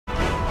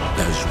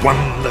one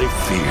they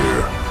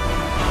fear.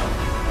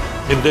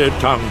 In their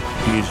tongue,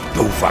 he's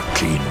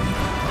Dovahkiin,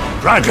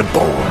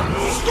 Dragonborn.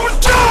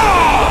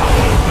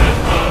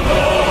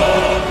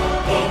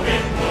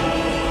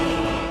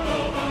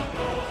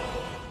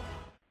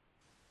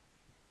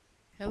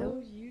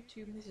 Hello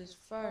YouTube, this is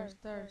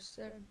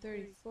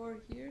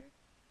Firestar734 here,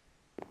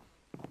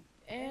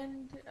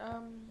 and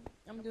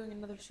I'm doing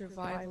another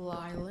survival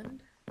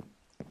island,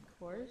 of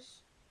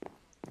course,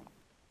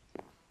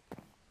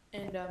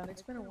 and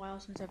it's been a while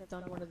since I've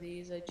done one of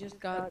these. I just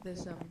got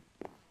this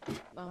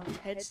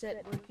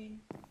headset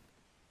working,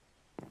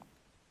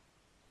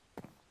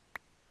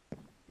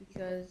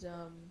 because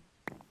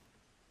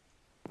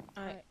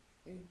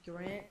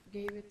Grant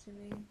gave it to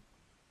me.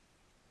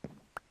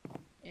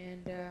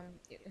 And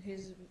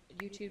his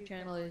YouTube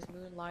channel is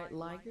Moonlight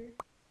Liger,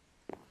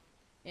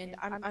 and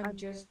I'm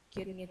just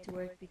getting it to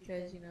work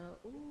because, you know,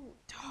 ooh,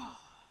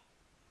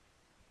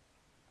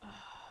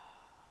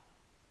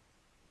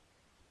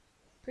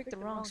 picked the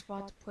wrong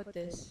spot to put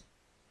this.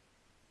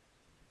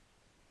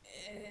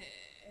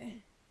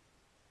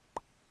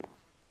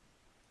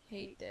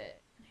 Hate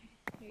that.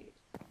 Hate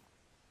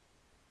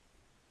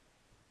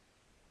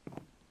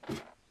it.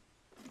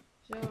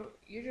 So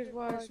you just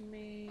watched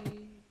me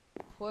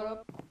put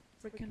up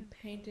freaking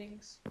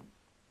paintings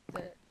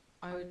that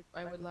I would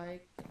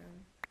like, you know,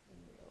 in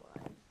real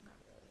life, not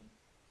really.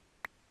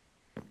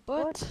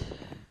 But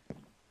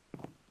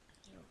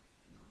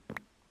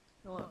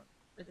I want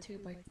a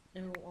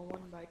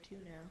 1x2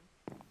 now.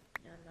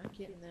 No, I'm not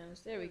getting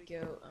those. There we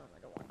go. I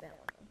don't want that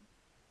one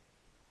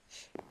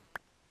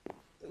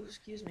though. Oh,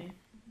 excuse me.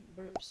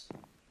 Burps.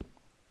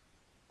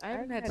 I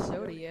haven't had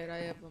soda yet. I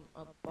have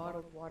a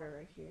bottled water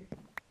right here.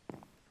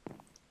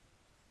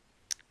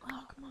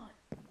 Oh, come on.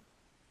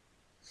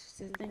 It's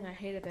the thing I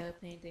hate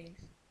about paintings.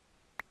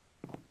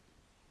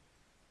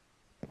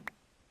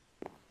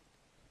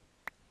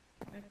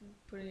 I can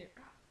put it.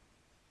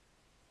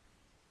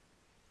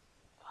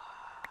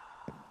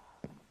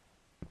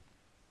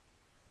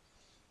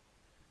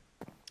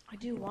 I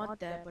do want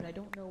that, but I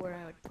don't know where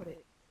I would put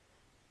it.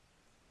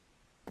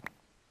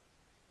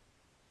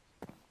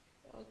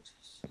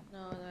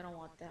 No, I don't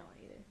want that one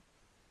either.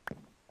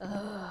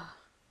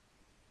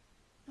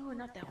 No,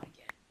 not that one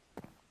again.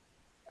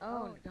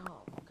 Oh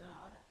no,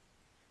 God.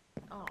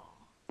 Oh,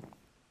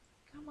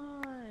 come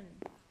on.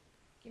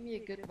 Give me a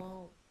good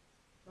one.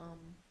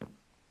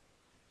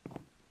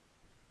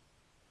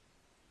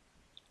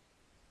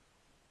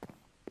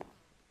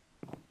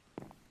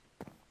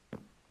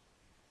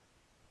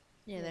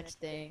 Yeah, that's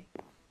staying.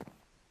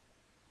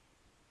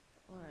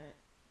 Alright.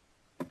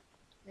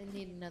 I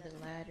need another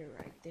ladder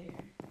right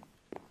there.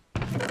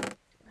 Do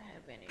I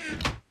have any?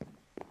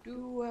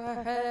 Do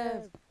I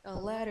have a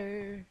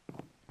ladder?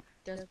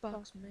 Does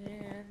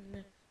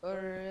Boxman,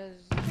 or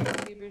as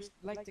YouTubers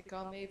like to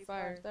call me,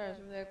 Firestars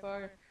from that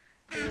far,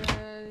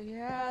 he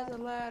has a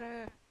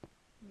ladder.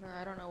 No,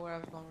 I don't know where I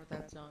was going with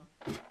that song.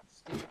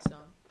 Stupid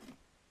song.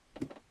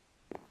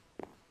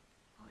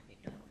 Oh, I need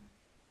another one.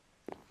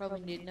 Probably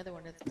need another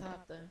one at the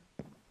top though.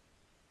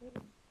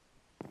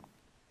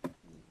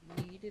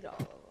 Needed all of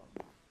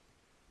them.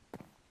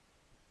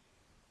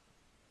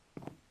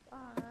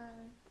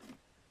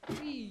 Bye.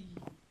 Whee.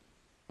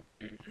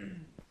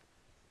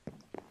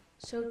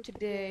 So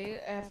today,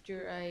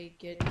 after I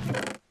get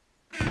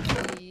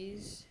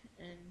these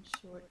and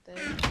sort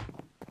them,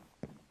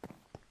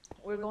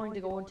 we're going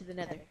to go into the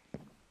Nether.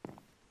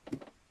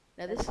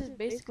 Now this is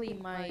basically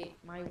my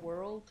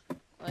world,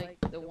 like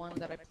the one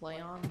that I play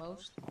on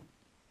most.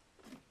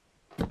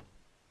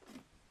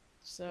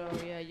 So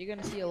yeah, you're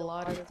gonna see a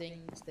lot of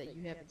things that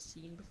you haven't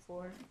seen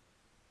before.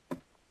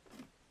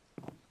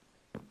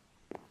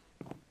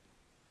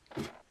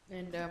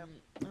 And I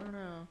don't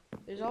know.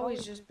 There's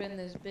always just been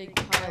this big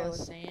pile of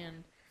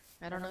sand.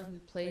 I don't know who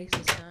placed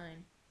the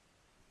sign.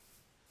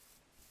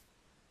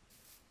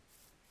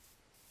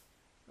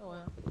 Oh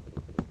well.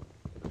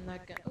 I'm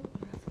not gonna. Oh,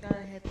 I forgot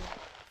I had that.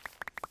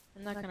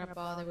 I'm not gonna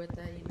bother with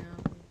that, you know.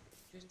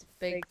 Just a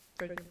big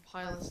freaking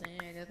pile of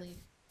sand. At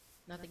least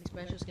nothing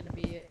special's gonna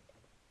be it.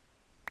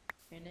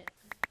 In it.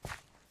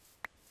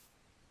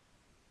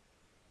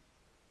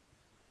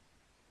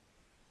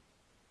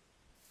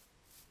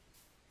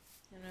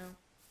 You know,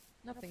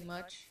 nothing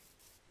much.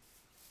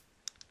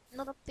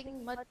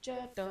 Nothing much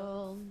at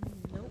all.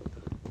 Nope.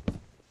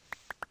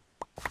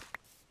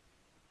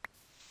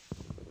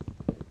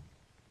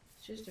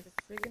 It's just a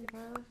friggin'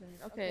 pile of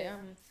sand. Okay,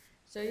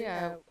 so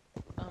yeah,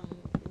 I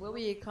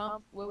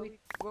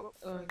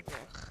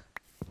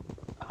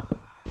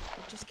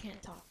just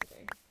can't talk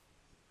today.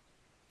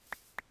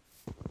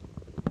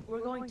 We're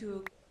going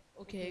to,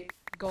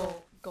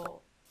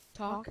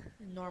 talk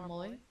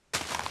normally.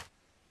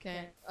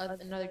 Okay,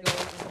 another goal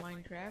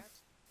in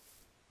Minecraft.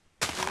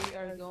 We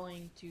are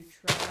going to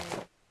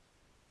try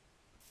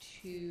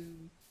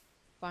to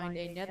find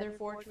a nether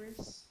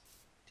fortress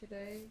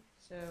today,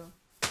 so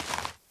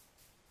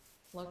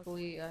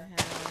luckily I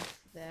have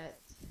that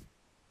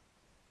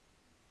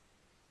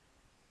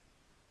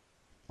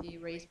the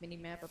raised mini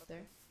map up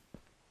there.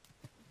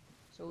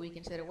 So So we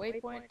can set a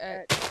waypoint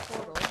at the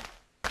portal.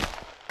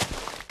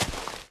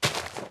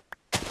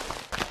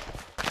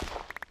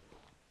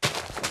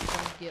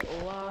 Don't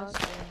get lost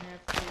and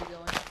have to go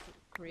into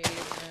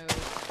creative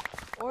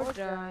mode or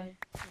die.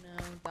 You know,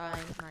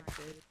 dying's not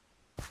good.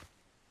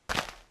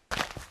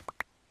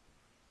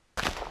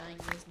 Dying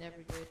is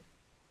never good.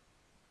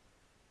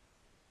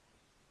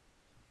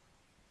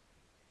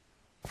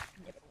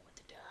 Never want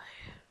to die.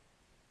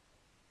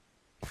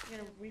 I'm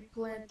gonna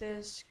replant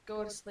this,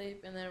 go to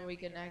sleep, and then we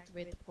can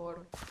activate the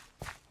portal.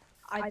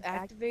 I've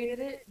activated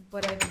it,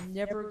 but I've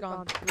never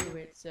gone through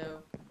it,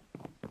 so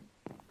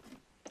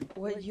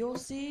what you'll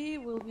see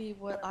will be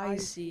what I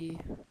see.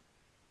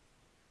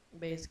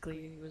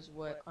 Basically, was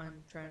what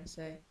I'm trying to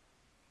say.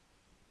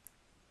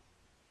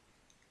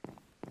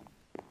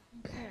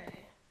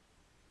 Okay.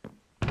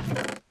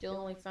 Still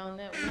only found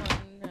that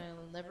one.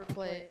 I'll never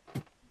play it.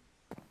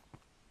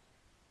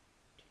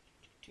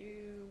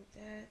 Do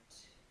that.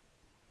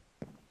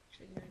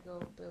 Actually, I'm gonna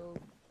go build.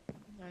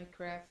 I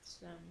craft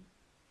some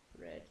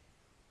bread.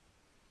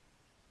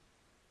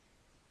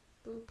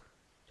 Boop.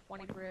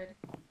 20 bread.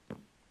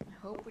 I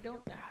hope we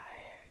don't die.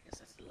 I guess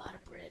that's a lot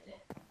of bread.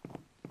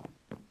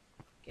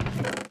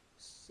 Okay.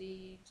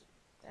 Seeds.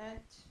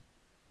 That.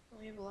 Oh,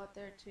 we have a lot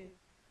there too.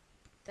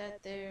 Put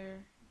that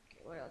there.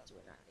 Okay, what else do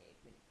we not need?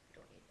 We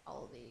don't need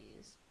all of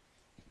these.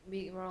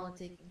 We're only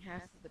taking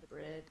half of the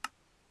bread.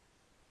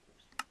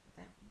 Oops,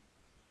 that one.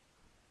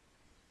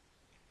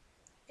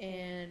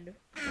 And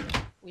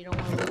we don't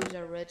want to lose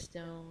our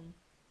redstone.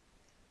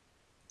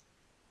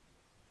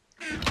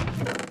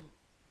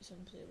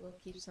 We'll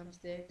keep some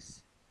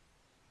sticks.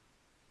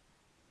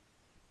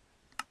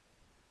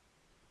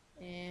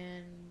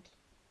 And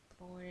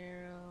bow and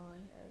arrow. I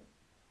have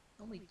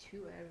only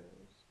 2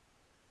 arrows.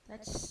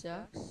 That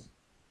sucks.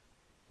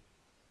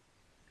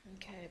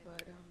 Okay,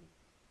 but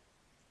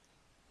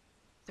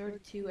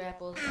 32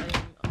 apples.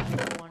 I'm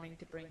only wanting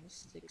to bring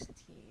 16.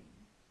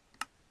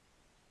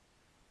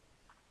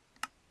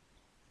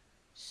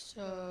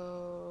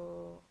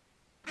 So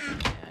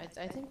yeah,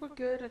 I think we're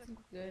good. I think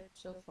we're good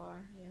so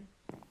far. Yeah.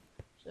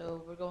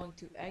 So we're going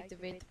to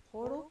activate the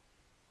portal.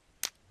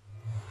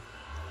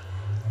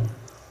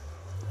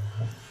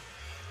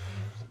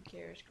 Some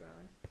carrots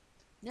growing.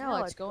 Now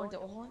let's go into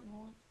hold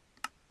on.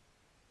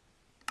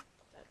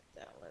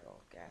 That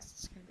little gas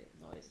is gonna be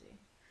noisy.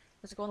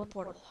 Let's go in the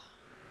portal.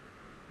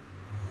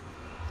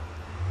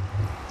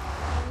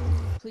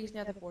 Please,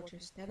 Nether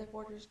Fortress, Nether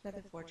Fortress,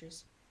 Nether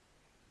Fortress.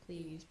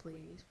 Please,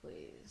 please,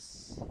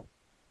 please.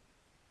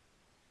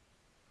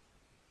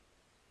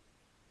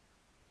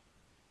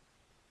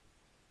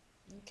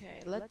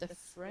 Okay, let the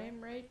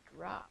frame rate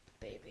drop,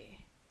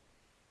 baby.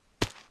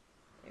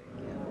 There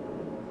we go.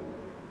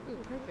 Ooh,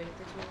 perfect.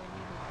 That's what we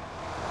needed.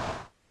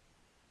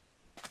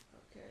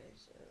 Okay,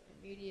 so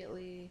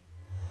immediately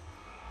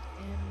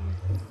N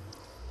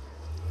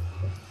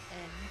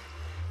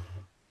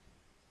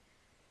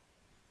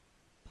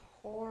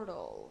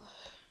portal.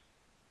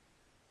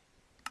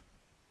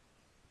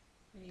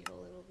 We need a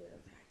little bit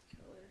of that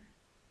color.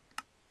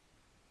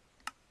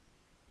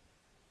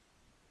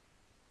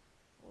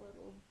 A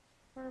little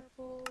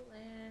purple,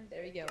 and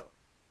there we go.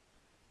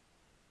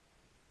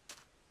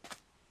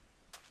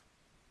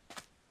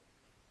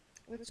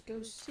 Let's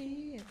go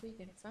see if we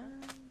can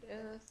find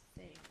a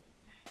thing.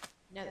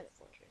 Nether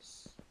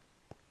Fortress.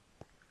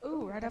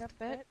 Ooh, right off the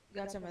bat,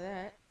 got some of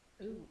that.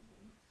 Ooh.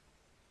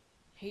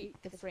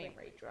 Hate the frame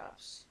rate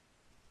drops.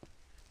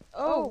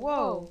 Oh,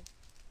 whoa!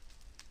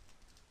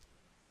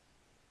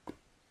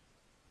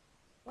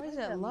 Why is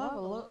that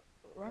lava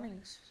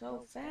running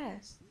so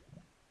fast?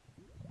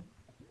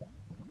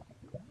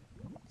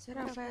 Is that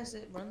how fast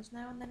it runs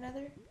now in the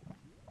Nether?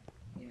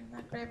 Yeah, I'm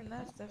not grabbing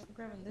that stuff, I'm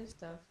grabbing this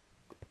stuff.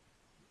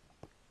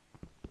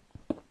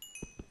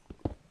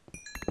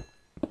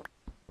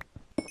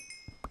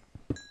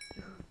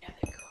 Ooh,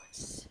 Nether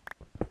quartz.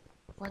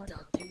 What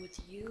I'll do with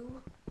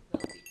you will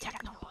be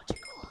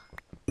technological.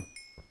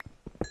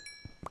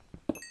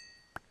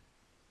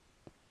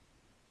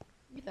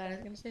 You thought I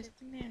was gonna say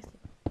something nasty.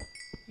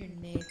 You're a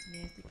nasty,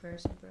 nasty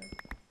person, bro.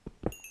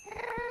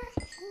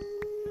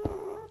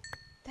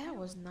 That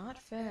was not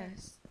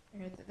fast.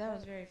 That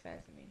was very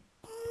fast for me.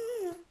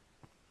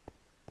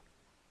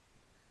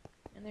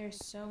 And there's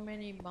so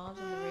many bombs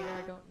on the radar,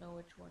 I don't know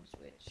which one's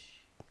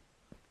which.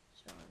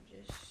 So I'm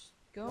just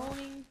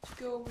going to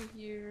go over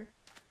here,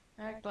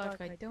 act like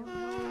I don't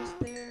know what's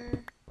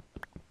there,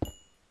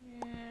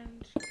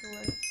 and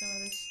collect some of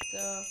this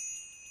stuff.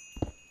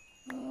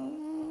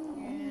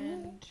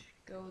 And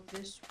go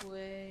this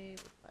way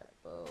with my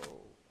bow.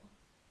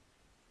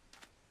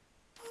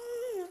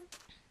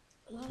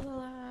 La la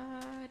la,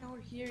 I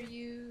don't hear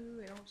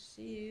you, I don't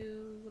see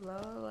you,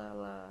 la la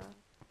la.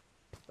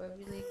 But I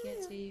really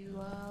can't see you,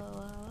 la la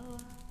la la.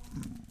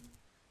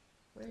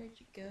 Where'd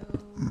you go?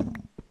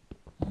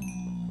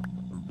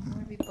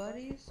 Wanna be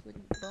buddies with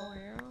bow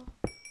and arrow?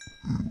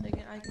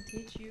 I can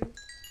teach you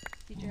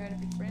how to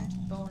be friends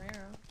with bow and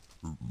arrow.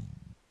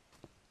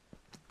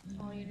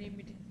 All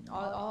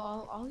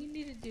you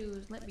need to do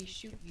is let me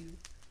shoot you.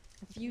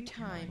 a few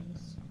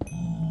times,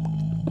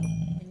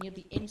 and you'll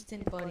be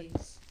instant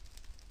buddies.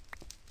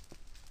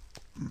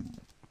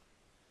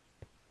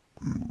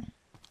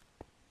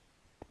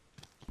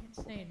 Can't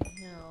stay in the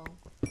hill.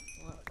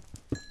 Well,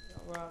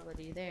 we're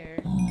already there.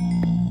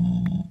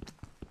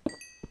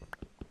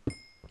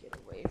 Get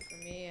away from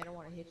me. I don't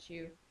want to hit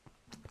you.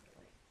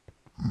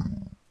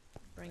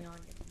 Bring on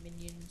your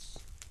minions.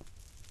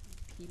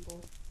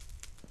 People.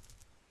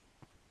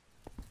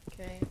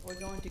 Okay, we're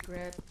going to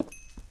grab, I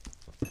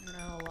don't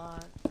know, a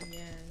lot, I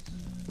guess.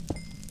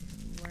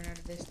 Run out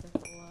of this stuff a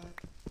lot.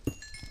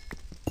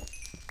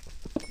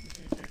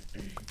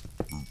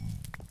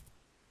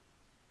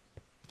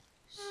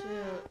 So,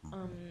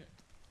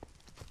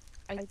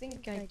 I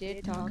think I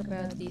did talk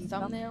about the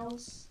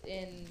thumbnails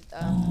in,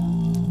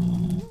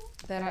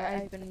 that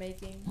I've been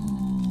making.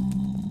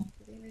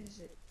 I think this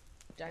is a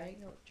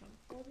diagonal jump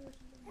folder or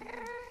something.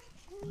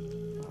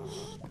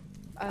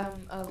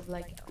 Of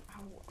like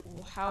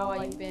how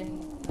I've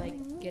been like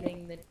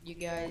getting you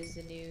guys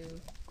the new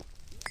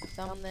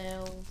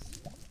thumbnails,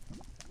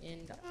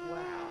 and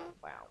wow.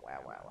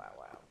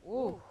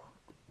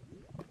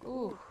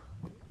 Ooh,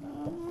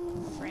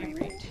 frame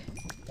rate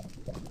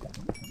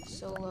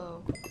so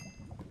low.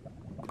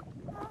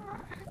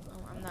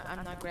 Oh,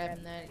 I'm not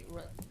grabbing that.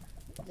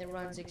 It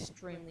runs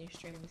extremely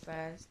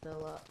fast. The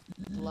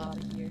lava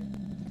here.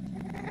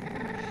 I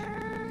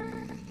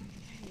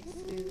need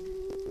food.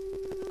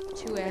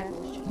 2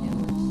 apples should do this.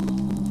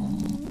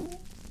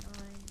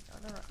 9. Oh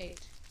no, 8.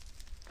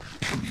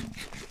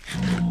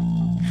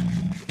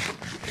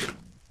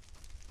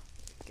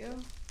 There we go.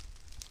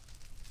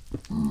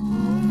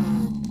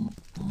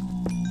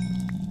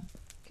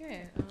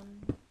 Okay,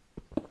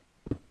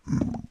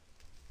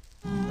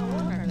 don't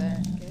work on that,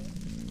 okay.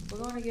 We're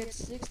gonna get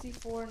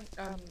 64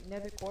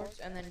 nether quartz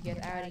and then get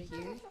out of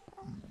here.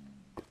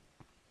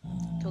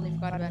 Totally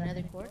forgot about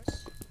nether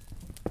quartz.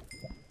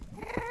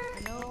 I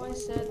know I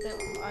said that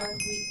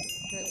we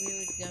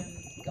would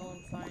go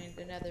and find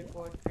another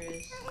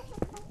fortress,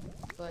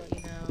 but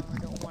you know, I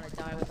don't want to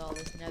die with all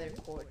this nether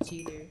quartz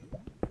either. You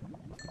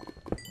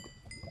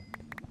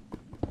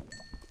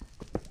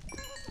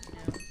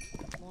know,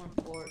 it's more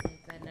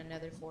important than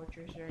another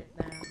fortress right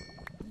now,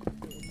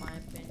 in my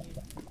opinion.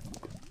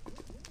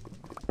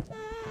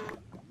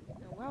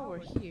 Now, while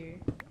we're here,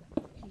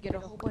 we can get a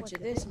whole bunch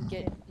of this and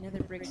get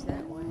nether bricks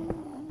that way.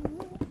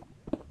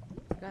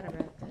 Forgot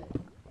about that.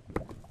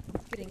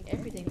 Getting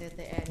everything that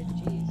they added,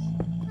 jeez.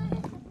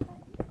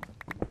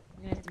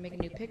 I'm gonna have to make a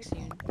new pick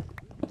soon.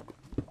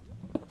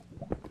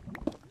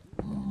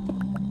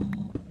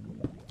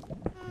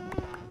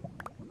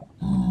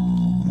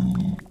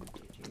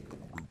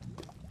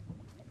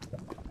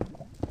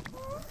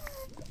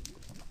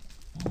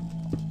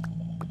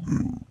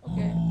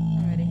 Okay,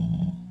 I'm ready.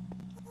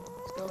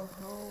 Let's go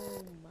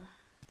home.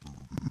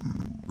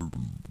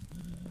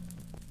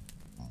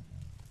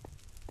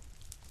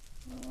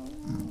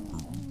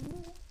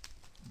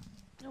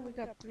 No, we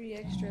got 3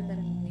 extra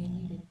than we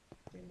needed.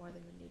 3 more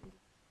than we needed.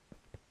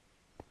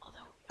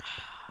 Although,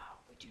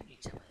 we do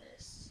need some of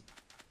this.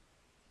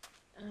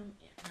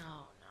 Yeah,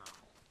 no.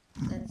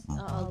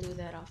 I'll do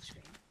that off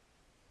screen.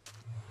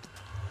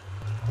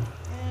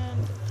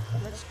 And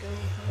let's go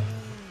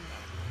home.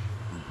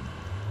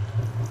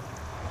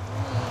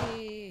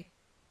 Whee!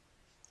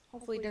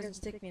 Hopefully it doesn't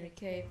stick me in a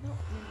cave. Nope,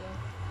 here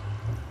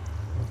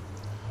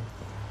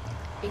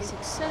we go. A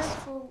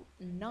successful,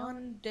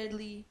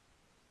 non-deadly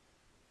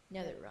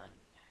nether run.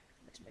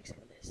 Let's make some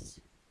of this.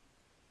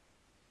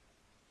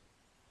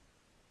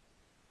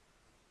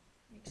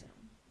 Make some.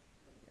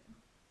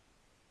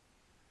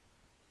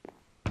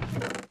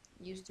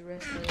 Use the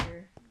rest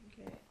later.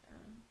 Okay.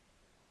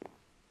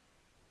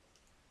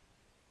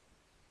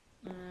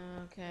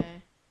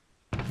 Okay.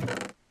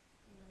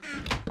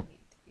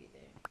 Need to be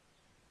there.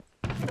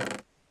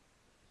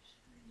 So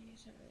I need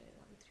some of it.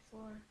 1, 2, 3,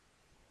 4.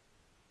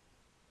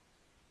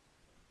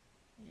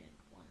 And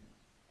 1.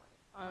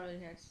 I already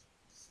have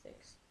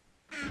 6.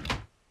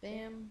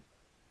 Bam.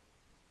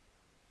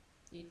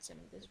 Need some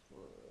of this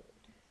wood.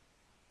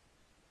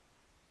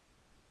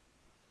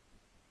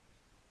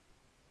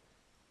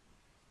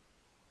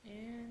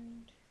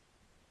 And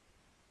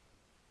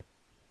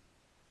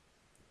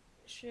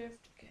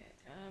shift. Okay.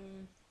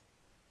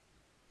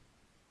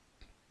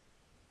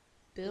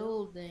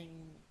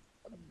 Building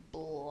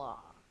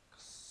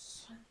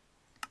blocks.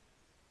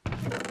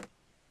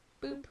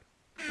 Boop.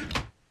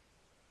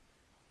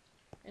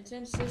 And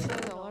since this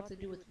has a lot to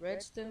do with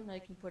redstone, I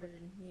can put it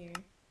in here.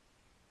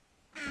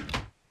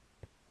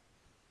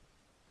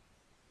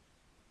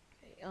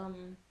 Okay,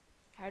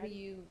 how do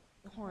you...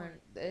 Hold on,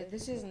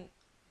 this isn't...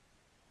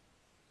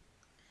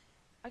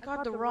 I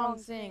got the wrong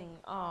thing.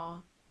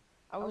 Aw.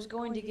 I was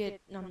going to get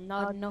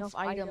not enough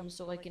items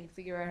so I can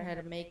figure out how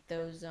to make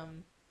those,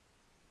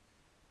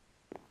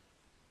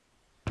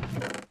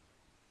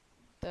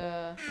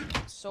 the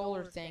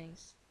solar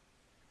things.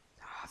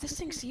 Oh, this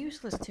thing's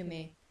useless to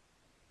me.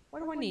 Why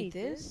do I need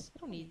this? I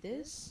don't need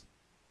this.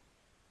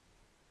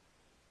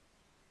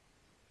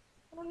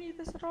 I don't need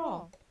this at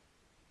all.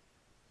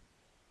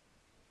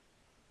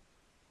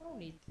 I don't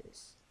need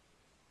this.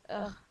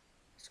 Ugh.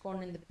 It's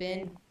going in the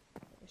bin.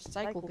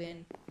 Recycle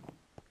bin.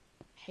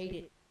 Hate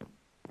it.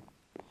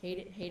 Hate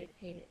it, hate it,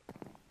 hate it.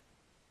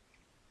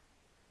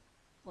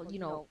 Well, you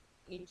know,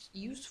 it's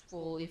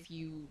useful if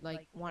you,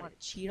 like, want to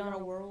cheat on a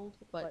world,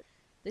 but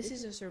this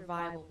is a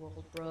survival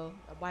world, bro.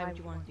 Why would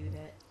you want to do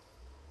that?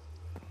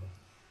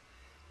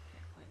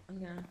 Wait, I'm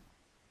gonna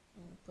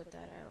put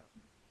that out.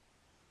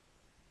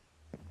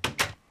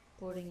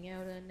 Putting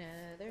out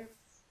another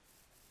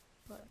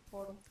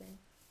portal thing.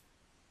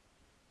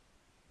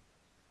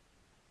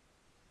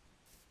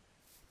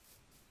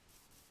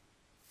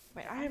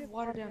 Wait, I have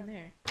water down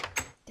there.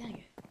 Dang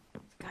it.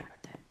 Forgot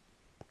about that.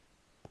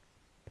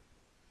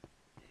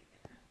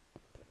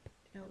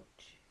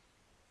 Out.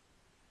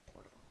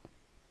 Portal.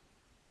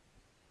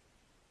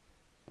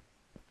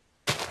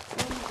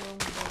 Boom, boom,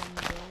 boom,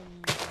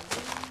 boom, boom.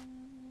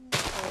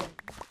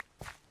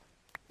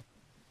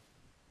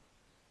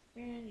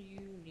 And you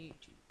need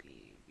to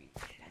be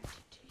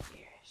replanted,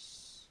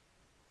 yes.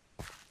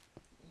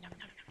 Nom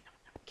nom nom nom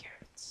nom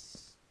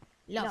carrots.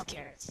 Love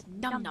carrots.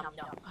 Nom nom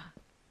nom.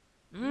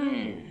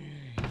 Mmm.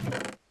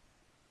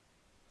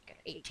 Got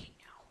 18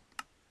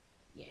 now.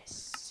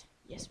 Yes.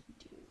 Yes, we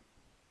do.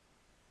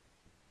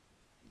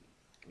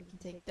 We can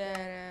take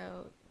that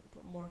out.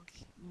 Put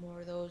more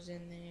of those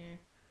in there.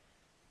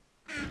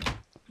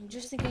 I'm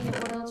just thinking of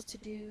what else to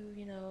do.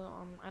 You know,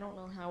 I don't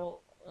know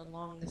how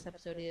long this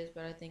episode is,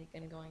 but I think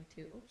I'm going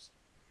to. Oops.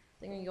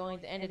 I think I'm going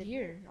to end it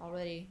here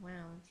already.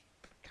 Wow,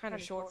 it's kind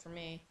of short for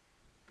me.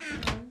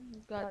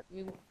 We've got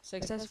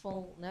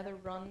successful nether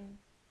run.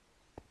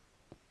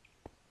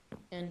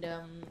 And,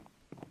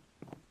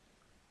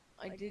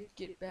 I did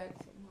get back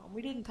from home.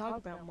 We didn't talk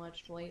about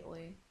much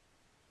lately.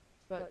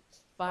 It's about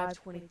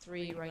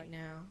 5:23 right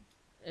now.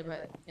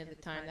 But at the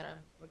time that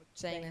I'm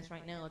saying this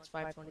right now, it's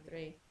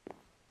 5:23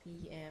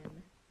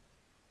 p.m.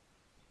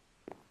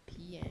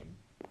 p.m.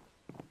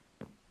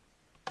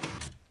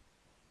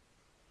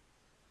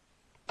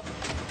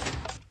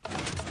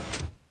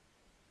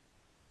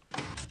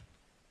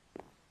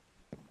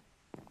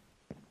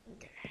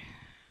 Okay.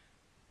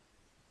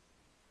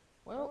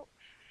 Well,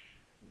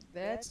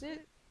 that's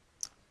it.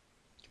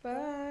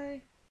 Goodbye.